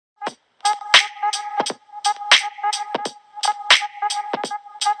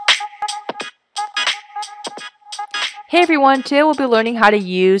Hey everyone, today we'll be learning how to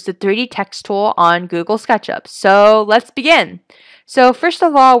use the 3D text tool on Google SketchUp. So let's begin. So first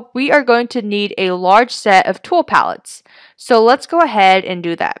of all, we are going to need a large set of tool palettes. So let's go ahead and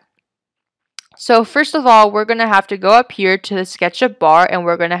do that. So first of all, we're going to have to go up here to the SketchUp bar and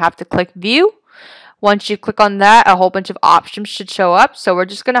we're going to have to click View. Once you click on that, a whole bunch of options should show up. So we're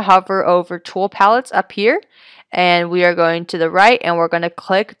just going to hover over tool palettes up here and we are going to the right and we're going to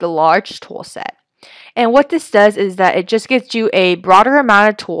click the large tool set. And what this does is that it just gives you a broader amount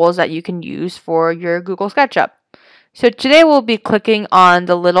of tools that you can use for your Google SketchUp. So today we'll be clicking on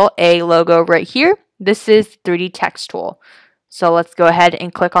the little A logo right here. This is 3D text tool. So let's go ahead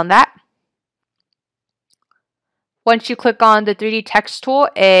and click on that. Once you click on the 3D text tool,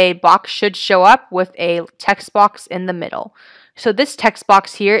 a box should show up with a text box in the middle. So this text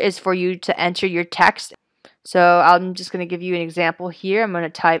box here is for you to enter your text. So I'm just going to give you an example here. I'm going to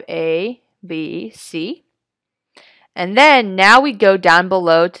type A, B, C. And then now we go down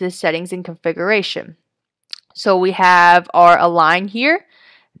below to the settings and configuration. So we have our align here.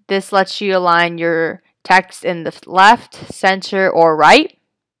 This lets you align your text in the left, center, or right.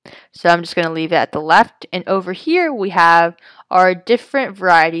 So I'm just going to leave it at the left. And over here we have our different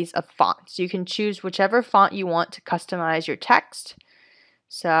varieties of fonts. You can choose whichever font you want to customize your text.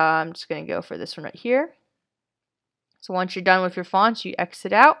 So I'm just going to go for this one right here. So once you're done with your fonts, you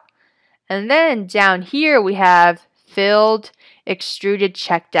exit out. And then down here we have filled, extruded,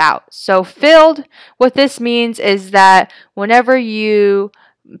 checked out. So filled, what this means is that whenever you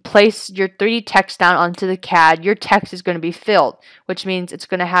place your 3D text down onto the CAD, your text is going to be filled, which means it's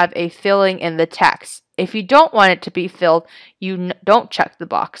going to have a filling in the text. If you don't want it to be filled, you don't check the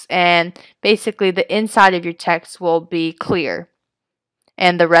box, and basically the inside of your text will be clear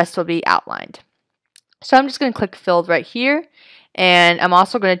and the rest will be outlined. So I'm just going to click filled right here. And I'm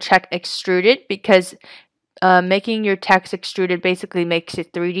also going to check extruded because making your text extruded basically makes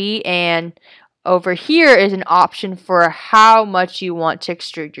it 3D. And over here is an option for how much you want to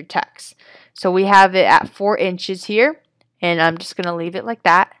extrude your text. So we have it at 4 inches here. And I'm just going to leave it like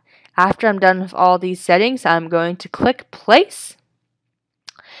that. After I'm done with all these settings, I'm going to click place.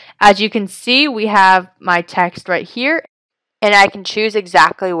 As you can see, we have my text right here. And I can choose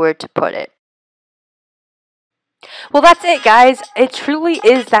exactly where to put it. Well, that's it, guys. It truly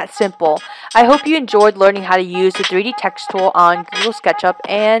is that simple. I hope you enjoyed learning how to use the 3D text tool on Google SketchUp,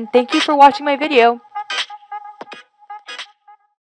 and thank you for watching my video.